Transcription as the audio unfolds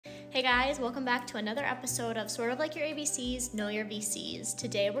Hey guys, welcome back to another episode of Sort of Like Your ABCs, Know Your VCs.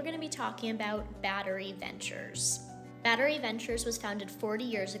 Today we're going to be talking about Battery Ventures. Battery Ventures was founded 40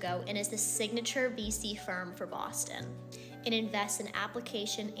 years ago and is the signature VC firm for Boston. It invests in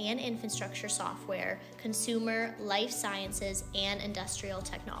application and infrastructure software, consumer, life sciences, and industrial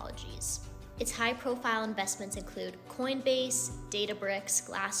technologies. Its high-profile investments include Coinbase, Databricks,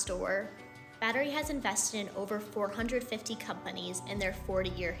 Glassdoor. Battery has invested in over 450 companies in their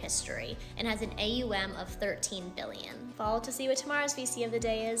 40-year history and has an AUM of $13 billion. Follow to see what tomorrow's VC of the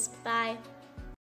day is. Bye.